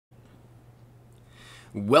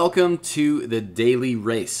Welcome to the Daily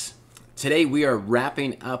Race. Today we are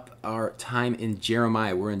wrapping up our time in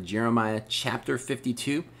Jeremiah. We're in Jeremiah chapter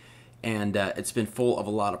 52, and it's been full of a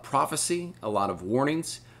lot of prophecy, a lot of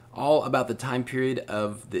warnings, all about the time period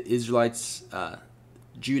of the Israelites,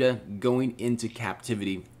 Judah going into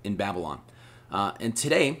captivity in Babylon. And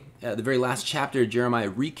today, the very last chapter of Jeremiah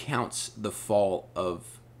recounts the fall of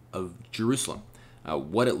Jerusalem,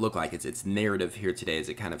 what it looked like. Its narrative here today as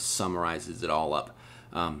it kind of summarizes it all up.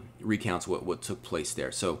 Recounts what took place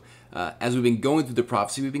there. So as we've been going through the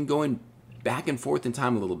prophecy, we've been going back and forth in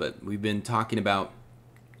time a little bit. We've been talking about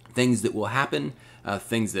things that will happen,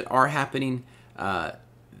 things that are happening.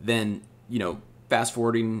 Then, fast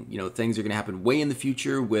forwarding, things are going to happen way in the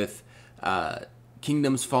future with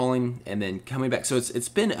kingdoms falling and then coming back. So it's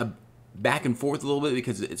been a back and forth a little bit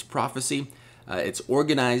because it's prophecy. It's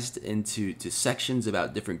organized into sections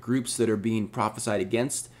about different groups that are being prophesied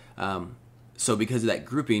against. So because of that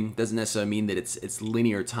grouping doesn't necessarily mean that it's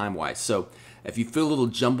linear time-wise. So if you feel a little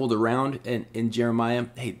jumbled around in Jeremiah,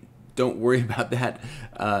 hey, don't worry about that.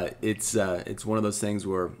 It's one of those things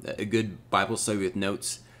where a good Bible study with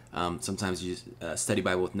notes, sometimes you study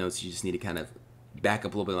Bible with notes, you just need to kind of back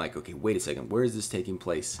up a little bit like, okay, wait a second, where is this taking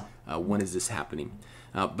place? When is this happening?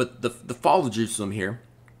 But the fall of Jerusalem here,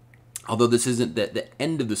 although this isn't the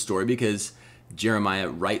end of the story because Jeremiah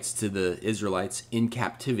writes to the Israelites in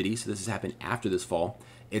captivity, so this has happened after this fall.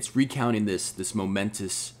 It's recounting this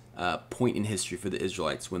momentous point in history for the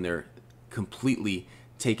Israelites when they're completely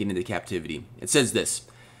taken into captivity. It says this,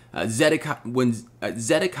 Zedekiah,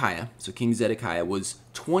 so King Zedekiah, was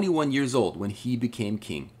 21 years old when he became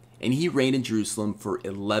king, and he reigned in Jerusalem for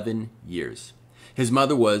 11 years. His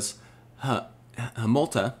mother was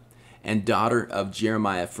Hamulta, and daughter of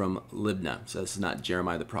Jeremiah from Libnah. So this is not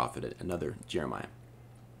Jeremiah the prophet, another Jeremiah.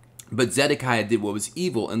 But Zedekiah did what was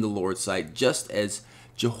evil in the Lord's sight, just as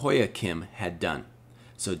Jehoiakim had done.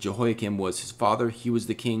 So Jehoiakim was his father. He was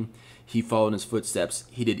the king. He followed in his footsteps.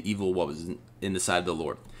 He did evil what was in the sight of the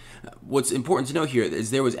Lord. What's important to know here is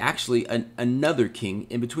there was actually another king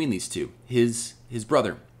in between these two, his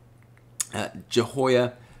brother. I'm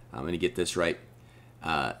going to get this right.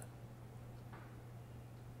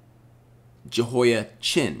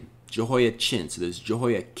 Jehoiachin. So there's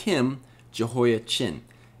Jehoiakim, Jehoiachin.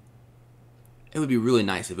 It would be really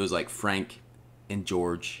nice if it was like Frank and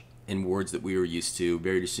George in words that we were used to,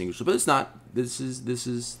 very distinguishable. But it's not. This is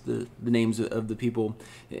the names of the people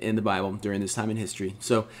in the Bible during this time in history.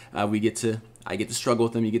 So I get to struggle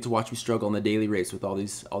with them. You get to watch me struggle on the daily race with all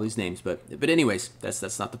these names. But anyways,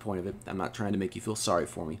 that's not the point of it. I'm not trying to make you feel sorry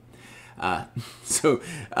for me.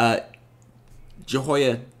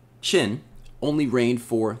 Jehoiachin only reigned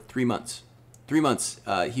for 3 months. 3 months.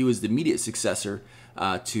 He was the immediate successor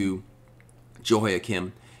to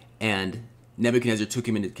Jehoiakim, and Nebuchadnezzar took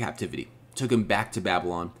him into captivity, took him back to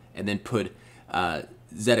Babylon, and then put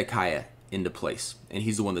Zedekiah into place. And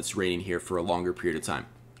he's the one that's reigning here for a longer period of time.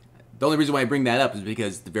 The only reason why I bring that up is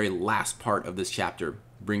because the very last part of this chapter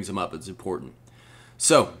brings him up. It's important.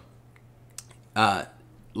 So,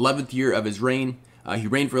 11th year of his reign, he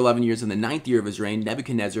reigned for 11 years. In the 9th year of his reign,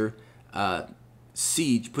 Nebuchadnezzar put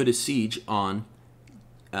a siege on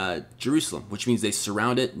Jerusalem, which means they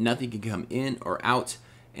surround it. Nothing can come in or out.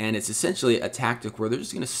 And it's essentially a tactic where they're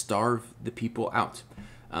just going to starve the people out.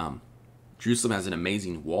 Jerusalem has an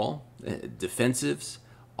amazing wall, defensives,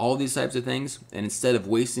 all these types of things. And instead of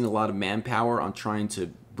wasting a lot of manpower on trying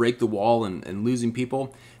to break the wall and losing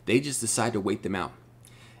people, they just decide to wait them out.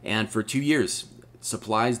 And for 2 years,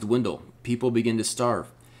 supplies dwindle. People begin to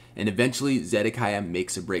starve. And eventually, Zedekiah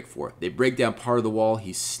makes a break for it. They break down part of the wall.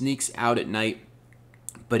 He sneaks out at night,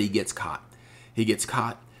 but he gets caught.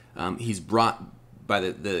 He's brought by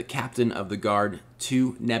the captain of the guard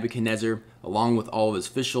to Nebuchadnezzar, along with all of his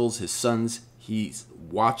officials, his sons. He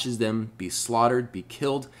watches them be slaughtered, be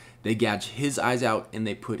killed. They gouge his eyes out, and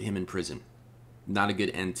they put him in prison. Not a good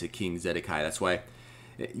end to King Zedekiah. That's why,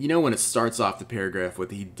 when it starts off the paragraph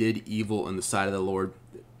with he did evil in the sight of the Lord,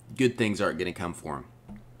 good things aren't going to come for him.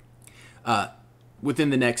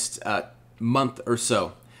 Within the next month or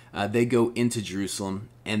so, they go into Jerusalem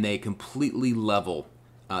and they completely level.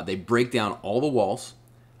 They break down all the walls.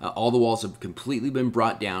 All the walls have completely been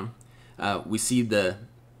brought down. We see the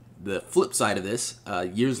flip side of this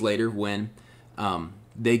years later when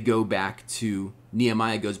they go back to,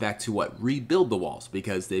 Nehemiah goes back to rebuild the walls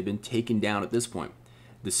because they've been taken down at this point.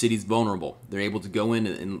 The city's vulnerable. They're able to go in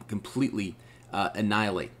and completely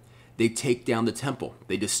annihilate. They take down the temple.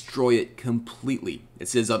 They destroy it completely. It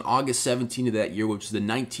says on August 17th of that year, which is the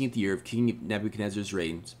 19th year of King Nebuchadnezzar's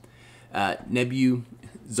reign,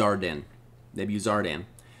 Nebuzaradan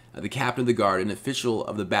the captain of the guard, an official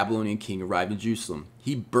of the Babylonian king, arrived in Jerusalem.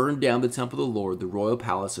 He burned down the temple of the Lord, the royal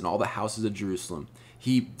palace, and all the houses of Jerusalem.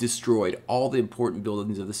 He destroyed all the important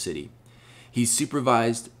buildings of the city. He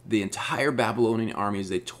supervised the entire Babylonian army as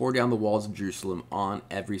they tore down the walls of Jerusalem on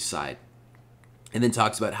every side. And then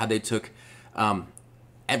talks about how they took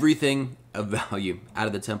everything of value out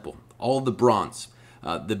of the temple. All of the bronze,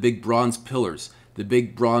 the big bronze pillars, the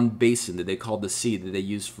big bronze basin that they called the sea that they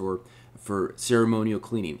used for ceremonial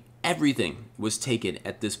cleaning. Everything was taken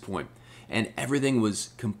at this point, and everything was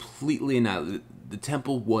completely annihilated. The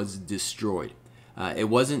temple was destroyed. It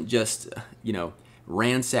wasn't just,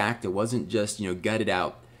 ransacked. It wasn't just, gutted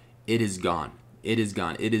out. It is gone. It is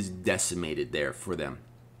gone. It is decimated there for them.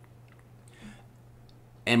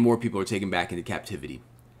 And more people are taken back into captivity.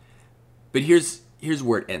 But here's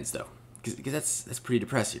where it ends, though, because that's pretty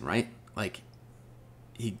depressing, right? Like,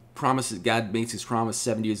 God makes his promise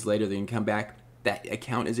 70 years later they can come back. That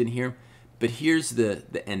account is in here. But here's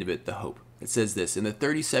the end of it, the hope. It says this: in the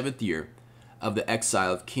 37th year of the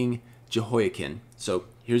exile of King Jehoiakim. So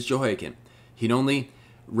here's Jehoiakim. He'd only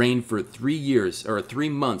reigned for 3 years or 3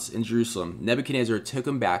 months in Jerusalem. Nebuchadnezzar took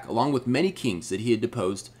him back along with many kings that he had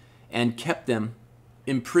deposed and kept them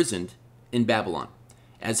imprisoned in Babylon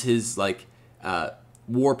as his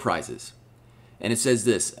war prizes. And it says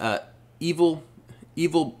this: evil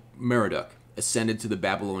Merodach ascended to the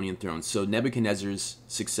Babylonian throne, so Nebuchadnezzar's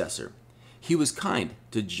successor. He was kind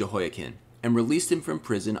to Jehoiakim and released him from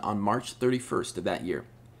prison on March 31st of that year.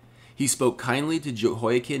 He spoke kindly to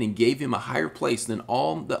Jehoiakim and gave him a higher place than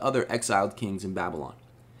all the other exiled kings in Babylon.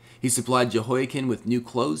 He supplied Jehoiakim with new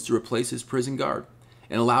clothes to replace his prison guard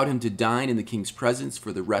and allowed him to dine in the king's presence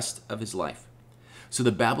for the rest of his life. So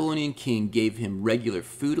the Babylonian king gave him regular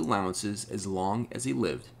food allowances as long as he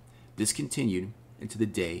lived. This continued into the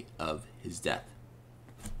day of his death.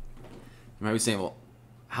 You might be saying, well,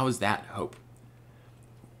 how is that hope?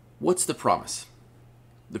 What's the promise?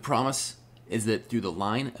 The promise is that through the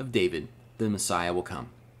line of David, the Messiah will come.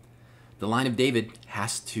 The line of David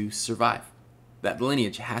has to survive. That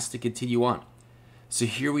lineage has to continue on. So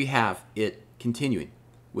here we have it continuing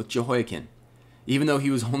with Jehoiakim. Even though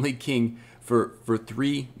he was only king for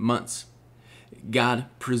 3 months, God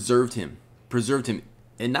preserved him,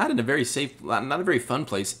 and not in a very safe, not a very fun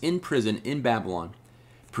place, in prison in Babylon,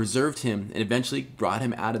 preserved him and eventually brought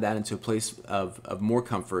him out of that into a place of more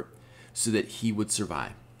comfort so that he would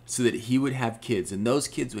survive, so that he would have kids, and those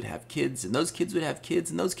kids would have kids, and those kids would have kids,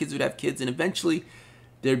 and those kids would have kids, and eventually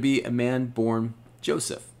there'd be a man born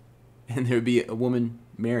Joseph, and there'd be a woman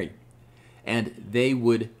Mary, and they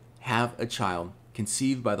would have a child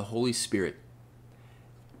conceived by the Holy Spirit,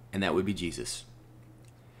 and that would be Jesus.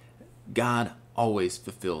 God always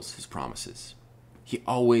fulfills his promises. He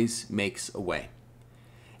always makes a way.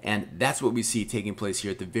 And that's what we see taking place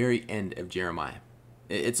here at the very end of Jeremiah.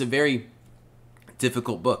 It's a very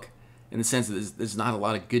difficult book in the sense that there's not a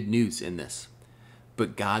lot of good news in this.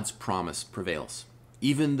 But God's promise prevails.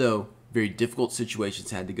 Even though very difficult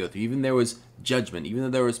situations had to go through, even there was judgment, even though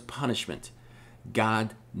there was punishment,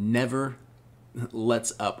 God never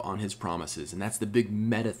lets up on his promises. And that's the big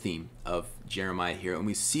meta theme of Jeremiah here. And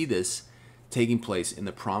we see this taking place in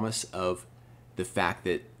the promise of the fact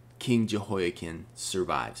that King Jehoiakim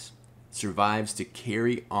survives to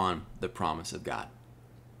carry on the promise of God.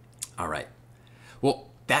 All right. Well,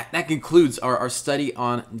 that concludes our study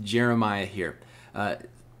on Jeremiah here.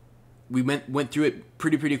 We went through it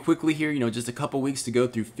pretty quickly here, just a couple weeks to go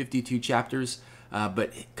through 52 chapters,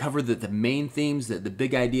 but covered the main themes, the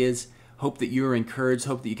big ideas. Hope that you're encouraged.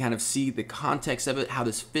 Hope that you kind of see the context of it, how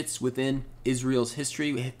this fits within Israel's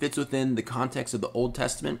history. It fits within the context of the Old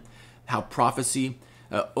Testament, how prophecy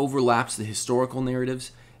overlaps the historical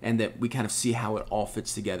narratives, and that we kind of see how it all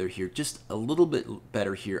fits together here just a little bit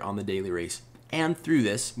better here on the Daily Race. And through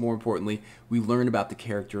this, more importantly, we learn about the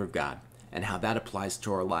character of God and how that applies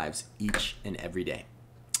to our lives each and every day.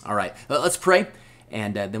 All right, let's pray,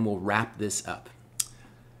 and then we'll wrap this up.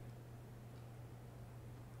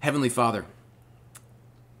 Heavenly Father,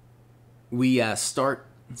 we start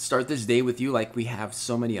this day with you like we have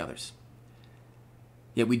so many others.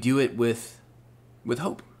 Yet we do it with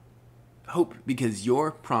hope. Hope because your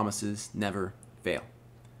promises never fail.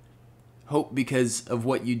 Hope because of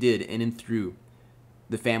what you did in and through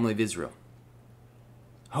the family of Israel.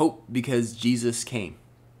 Hope because Jesus came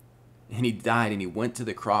and he died and he went to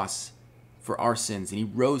the cross for our sins and he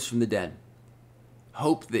rose from the dead.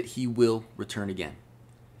 Hope that he will return again.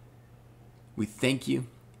 We thank you.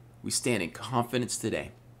 We stand in confidence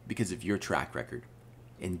today because of your track record.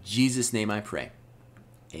 In Jesus' name I pray.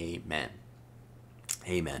 Amen.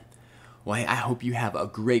 Amen. Well, hey, I hope you have a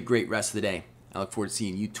great rest of the day. I look forward to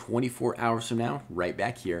seeing you 24 hours from now, right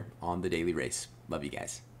back here on The Daily Race. Love you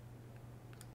guys.